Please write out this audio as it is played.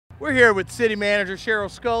We're here with City Manager Sheryl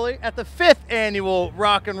Sculley at the 5th Annual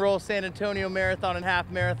Rock and Roll San Antonio Marathon and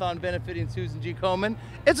Half Marathon benefiting Susan G. Komen.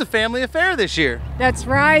 It's a family affair this year. That's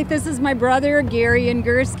right. This is my brother, Gary and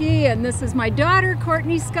Gursky, and this is my daughter,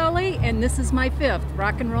 Courtney Sculley, and this is my 5th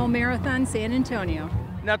Rock and Roll Marathon San Antonio.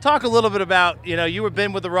 Now talk a little bit about, you have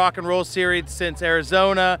been with the Rock and Roll Series since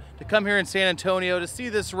Arizona, to come here in San Antonio to see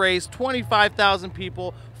this race, 25,000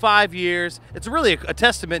 people, 5 years. It's really a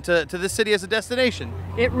testament to this city as a destination.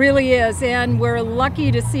 It really is, and we're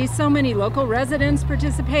lucky to see so many local residents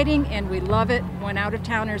participating, and we love it when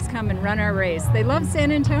out-of-towners come and run our race. They love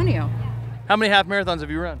San Antonio. How many half marathons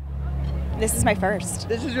have you run? This is my first.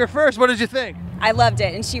 This is your first. What did you think? I loved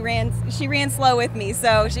it, and she ran slow with me,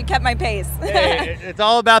 so she kept my pace. Hey, it's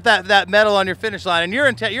all about that medal on your finish line, and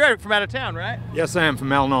you're from out of town, right? Yes, I am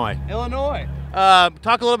from Illinois. Illinois.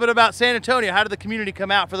 Talk a little bit about San Antonio. How did the community come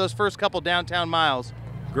out for those first couple downtown miles?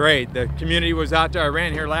 Great. The community was out there. I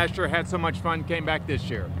ran here last year, had so much fun, came back this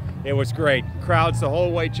year. It was great. Crowds the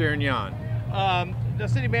whole way cheering you on. The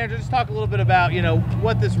city manager, just talk a little bit about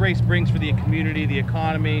what this race brings for the community, the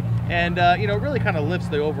economy, and really kind of lifts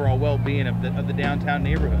the overall well-being of the downtown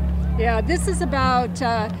neighborhood. Yeah, this is about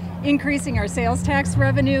increasing our sales tax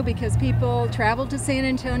revenue because people travel to San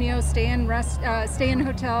Antonio, stay in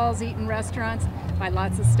hotels, eat in restaurants, buy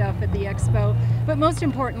lots of stuff at the expo. But most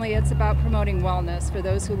importantly, it's about promoting wellness for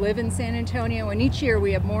those who live in San Antonio. And each year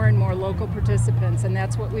we have more and more local participants, and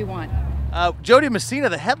that's what we want. Jody Messina,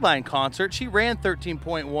 the headline concert, she ran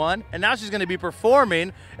 13.1, and now she's going to be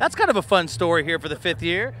performing. That's kind of a fun story here for the 5th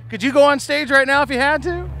year. Could you go on stage right now if you had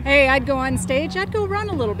to? Hey, I'd go on stage. I'd go run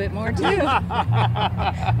a little bit more, too.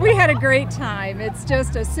 We had a great time. It's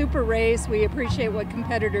just a super race. We appreciate what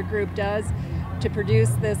Competitor Group does to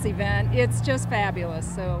produce this event. It's just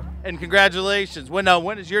fabulous. And congratulations. When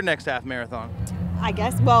is your next half marathon? I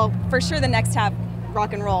guess, well, for sure the next half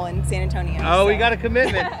rock and roll in San Antonio. Oh, so. We got a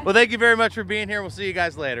commitment. Well, thank you very much for being here. We'll see you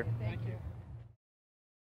guys later.